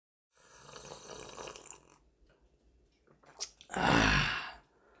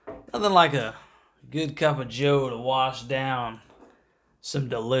Nothing like a good cup of joe to wash down some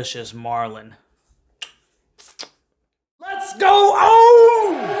delicious Marlin. Let's go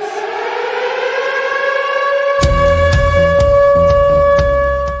O's!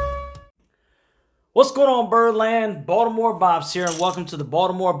 What's going on, Birdland? Baltimore Bops here, and welcome to the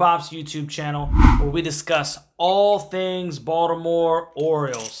Baltimore Bops YouTube channel, where we discuss all things Baltimore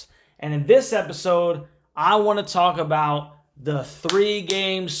Orioles. And in this episode, I want to talk about the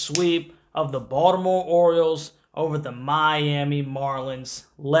 3-game sweep of the Baltimore Orioles over the Miami Marlins.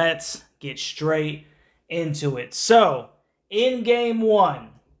 Let's get straight into it. So, in Game 1,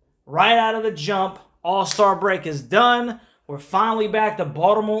 right out of the jump, All-Star break is done. We're finally back to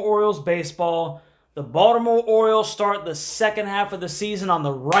Baltimore Orioles baseball. The Baltimore Orioles start the second half of the season on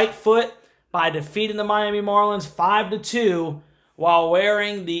the right foot by defeating the Miami Marlins 5-2 while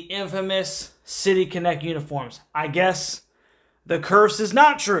wearing the infamous City Connect uniforms. I guess the curse is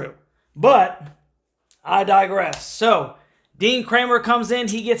not true, but I digress. So, Dean Kramer comes in.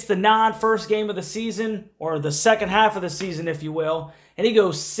 He gets the non-first game of the season, or the second half of the season, if you will, and he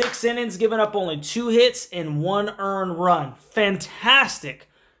goes 6 innings, giving up only 2 hits and 1 earned run. Fantastic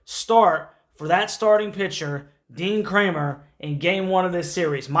start for that starting pitcher, Dean Kramer, in Game 1 of this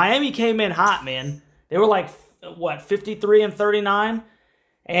series. Miami came in hot, man. They were like, what, 53-39?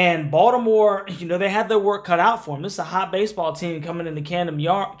 And Baltimore, they had their work cut out for them. This is a hot baseball team coming into Camden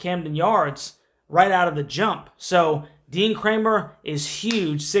Yards right out of the jump. So Dean Kramer is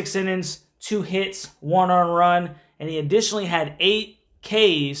huge. 6 innings, 2 hits, 1 earned run. And he additionally had 8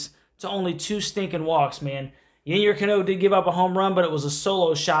 Ks to only 2 stinking walks, man. Yennier Cano did give up a home run, but it was a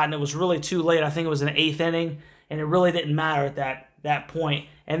solo shot, and it was really too late. I think it was an 8th inning, and it really didn't matter at that point.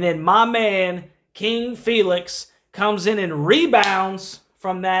 And then my man, King Felix, comes in and rebounds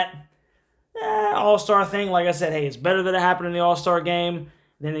from that All-Star thing. Like I said, hey, it's better that it happened in the All-Star game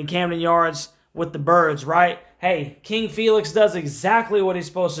than in Camden Yards with the Birds, right? Hey, King Felix does exactly what he's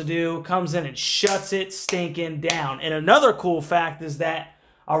supposed to do, comes in and shuts it stinking down. And another cool fact is that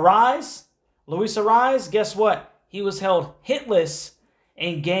Luis Arraez, guess what? He was held hitless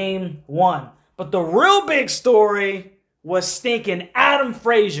in Game 1. But the real big story was stinking Adam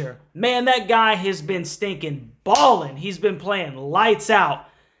Frazier. Man, that guy has been stinking balling. He's been playing lights out.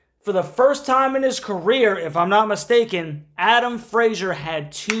 For the first time in his career, if I'm not mistaken, Adam Frazier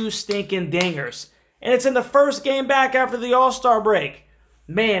had 2 stinking dingers. And it's in the first game back after the All-Star break.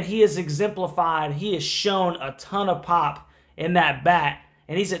 Man, he is exemplified. He has shown a ton of pop in that bat.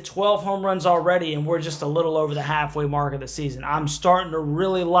 And he's at 12 home runs already, and we're just a little over the halfway mark of the season. I'm starting to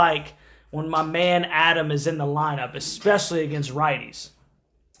really like when my man Adam is in the lineup, especially against righties.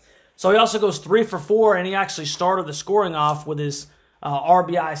 So he also goes 3 for 4, and he actually started the scoring off with his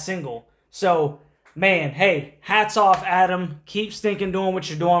RBI single. So, man, hey, hats off, Adam. Keep stinking doing what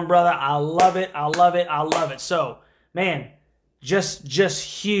you're doing, brother. I love it. I love it. I love it. So, man,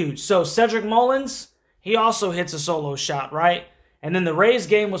 just huge. So, Cedric Mullins, he also hits a solo shot, right? And then the Rays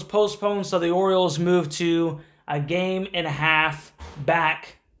game was postponed, so the Orioles moved to a game and a half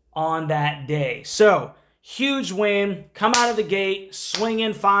back on that day. So, huge win. Come out of the gate,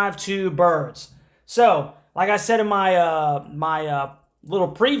 swinging 5-2 Birds. So, like I said in my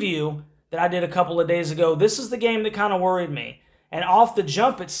little preview that I did a couple of days ago, this is the game that kind of worried me. And off the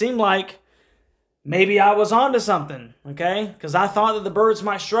jump, it seemed like maybe I was onto something, okay? Because I thought that the Birds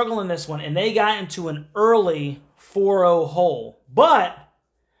might struggle in this one, and they got into an early 4-0 hole. But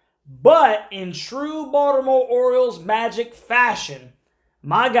in true Baltimore Orioles magic fashion,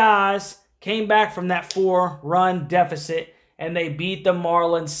 my guys came back from that 4-run deficit, and they beat the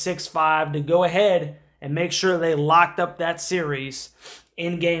Marlins 6-5 to go ahead and make sure they locked up that series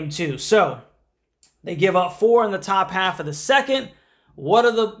in Game 2. So, they give up 4 in the top half of the second. What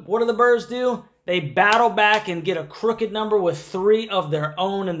do the Birds do? They battle back and get a crooked number with 3 of their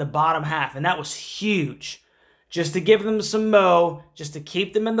own in the bottom half, and that was huge. Just to give them some mo, just to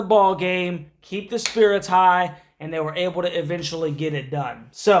keep them in the ball game, keep the spirits high, and they were able to eventually get it done.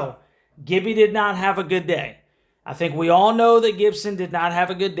 So, Gibby did not have a good day. I think we all know that Gibson did not have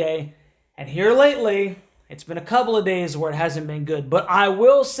a good day. And here lately, it's been a couple of days where it hasn't been good. But I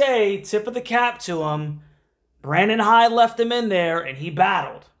will say, tip of the cap to him, Brandon Hyde left him in there, and he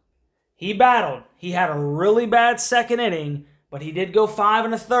battled. He battled. He had a really bad second inning, but he did go 5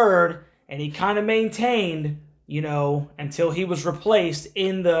 1/3, and he kind of maintained, until he was replaced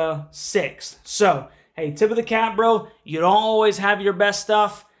in the 6th. So, hey, tip of the cap, bro. You don't always have your best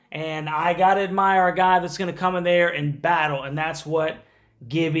stuff, and I got to admire a guy that's going to come in there and battle, and that's what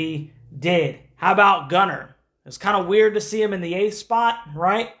Gibby did. How about Gunnar? It's kind of weird to see him in the 8th spot,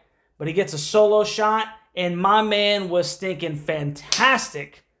 right? But he gets a solo shot, and my man was stinking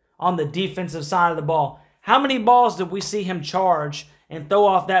fantastic on the defensive side of the ball. How many balls did we see him charge and throw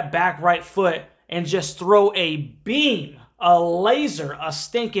off that back right foot and just throw a beam, a laser, a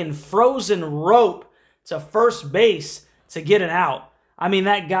stinking frozen rope to first base to get it out? I mean,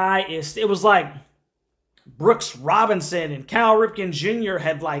 that guy it was like Brooks Robinson and Cal Ripken Jr.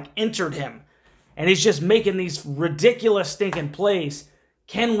 had like entered him. And he's just making these ridiculous stinking plays.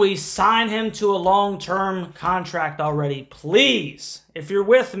 Can we sign him to a long-term contract already? Please, if you're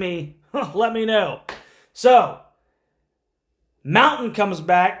with me, let me know. So, Mountain comes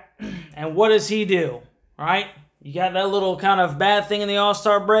back, and what does he do? All right, you got that little kind of bad thing in the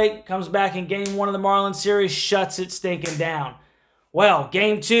All-Star break, comes back in Game 1 of the Marlins series, shuts it stinking down. Well,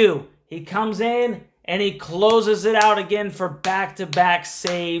 Game 2, he comes in, and he closes it out again for back-to-back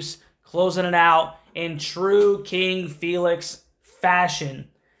saves, closing it out in true King Felix fashion.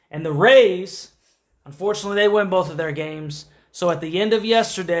 And the Rays, unfortunately, they win both of their games. So at the end of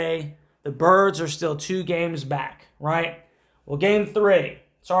yesterday, the Birds are still 2 games back, right? Well, Game 3,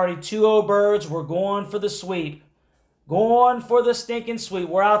 it's already 2-0 Birds. We're going for the sweep. Going for the stinking sweep.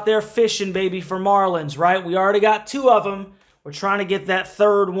 We're out there fishing, baby, for Marlins, right? We already got 2 of them. We're trying to get that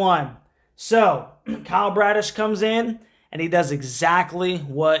 3rd one. So Kyle Bradish comes in, and he does exactly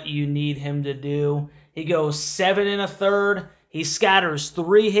what you need him to do. He goes 7 1/3. He scatters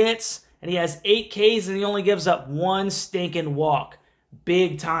 3 hits, and he has 8 Ks, and he only gives up 1 stinking walk.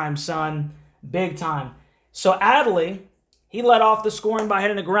 Big time, son. Big time. So Adley, he led off the scoring by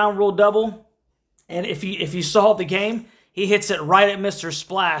hitting a ground rule double. And if you saw the game, he hits it right at Mr.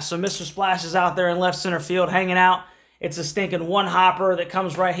 Splash. So Mr. Splash is out there in left center field hanging out. It's a stinking one-hopper that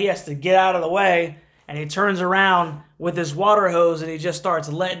comes right. He has to get out of the way, and he turns around with his water hose, and he just starts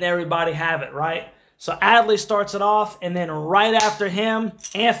letting everybody have it, right? So Adley starts it off, and then right after him,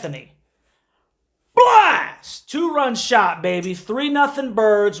 Anthony. Blast! 2-run shot, baby. 3-0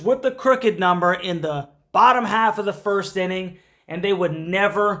 Birds with the crooked number in the bottom half of the 1st inning, and they would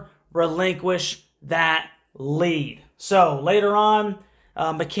never relinquish that lead. So later on,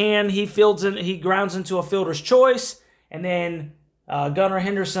 McCann, he grounds into a fielder's choice, and then Gunnar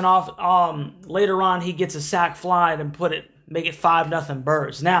Henderson later on, he gets a sac fly to make it 5-0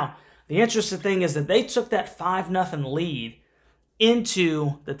 Birds. Now, the interesting thing is that they took that 5-0 lead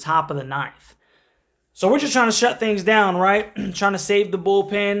into the top of the 9th. So we're just trying to shut things down, right? Trying to save the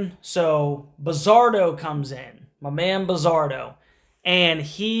bullpen. So Bizzardo comes in, my man Bizzardo, and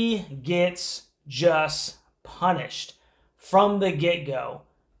he gets just punished from the get-go,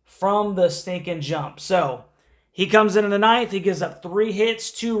 from the stinking jump. So he comes in the 9th, he gives up 3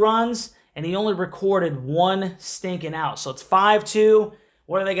 hits, 2 runs, and he only recorded 1 stinking out. So it's 5-2.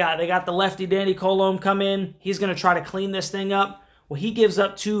 What do they got? They got the lefty Danny Colomb come in. He's going to try to clean this thing up. Well, he gives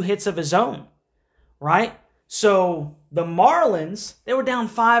up 2 hits of his own, right? So the Marlins, they were down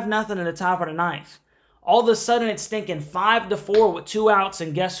 5-0 in the top of the 9th. All of a sudden, it's stinking 5-4 with 2 outs,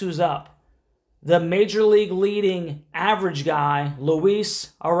 and guess who's up? The Major League leading average guy,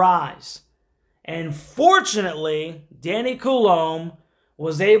 Luis Arraez. And fortunately, Danny Coulomb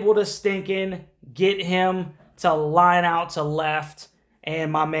was able to stinking get him to line out to left.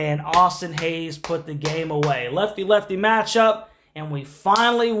 And my man Austin Hayes put the game away. Lefty-lefty matchup, and we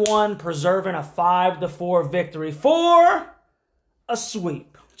finally won, preserving a 5-4 victory for a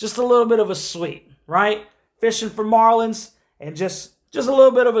sweep. Just a little bit of a sweep, right? Fishing for Marlins, and just a little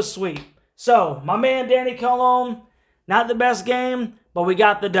bit of a sweep. So, my man Danny Coulomb, not the best game, but we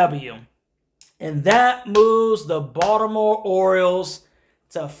got the W. And that moves the Baltimore Orioles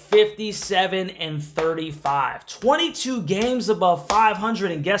to 57-35. 22 games above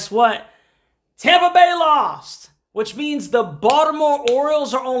 500, and guess what? Tampa Bay lost, which means the Baltimore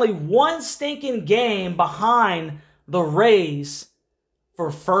Orioles are only 1 stinking game behind the Rays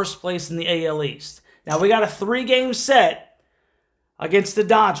for first place in the AL East. Now, we got a 3-game set against the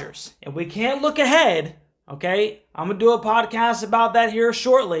Dodgers, and we can't look ahead, okay? I'm going to do a podcast about that here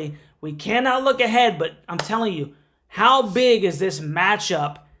shortly. We cannot look ahead, but I'm telling you, how big is this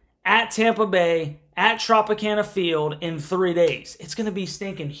matchup at Tampa Bay, at Tropicana Field in 3 days? It's going to be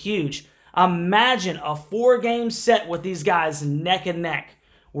stinking huge. Imagine a 4-game set with these guys neck and neck.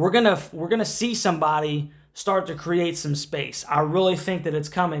 We're gonna see somebody start to create some space. I really think that it's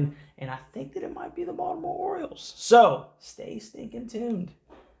coming, and I think that it might be the Baltimore Orioles. So stay stinking tuned.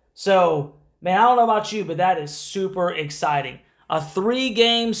 So, man, I don't know about you, but that is super exciting. A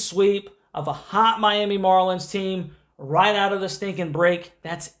 3-game sweep of a hot Miami Marlins team right out of the stinking break.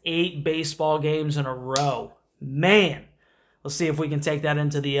 That's 8 baseball games in a row. Man, let's see if we can take that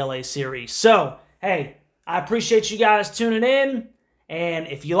into the LA series. So, hey, I appreciate you guys tuning in. And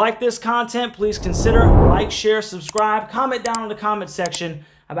if you like this content, please consider like, share, subscribe, comment down in the comment section.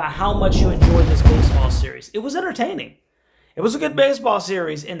 about how much you enjoyed this baseball series. It was entertaining. It was a good baseball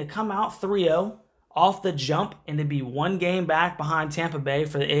series, and to come out 3-0 off the jump and to be one game back behind Tampa Bay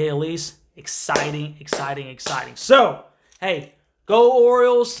for the AL East, exciting, exciting, exciting. So, hey, go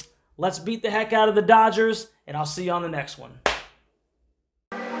Orioles. Let's beat the heck out of the Dodgers, and I'll see you on the next one.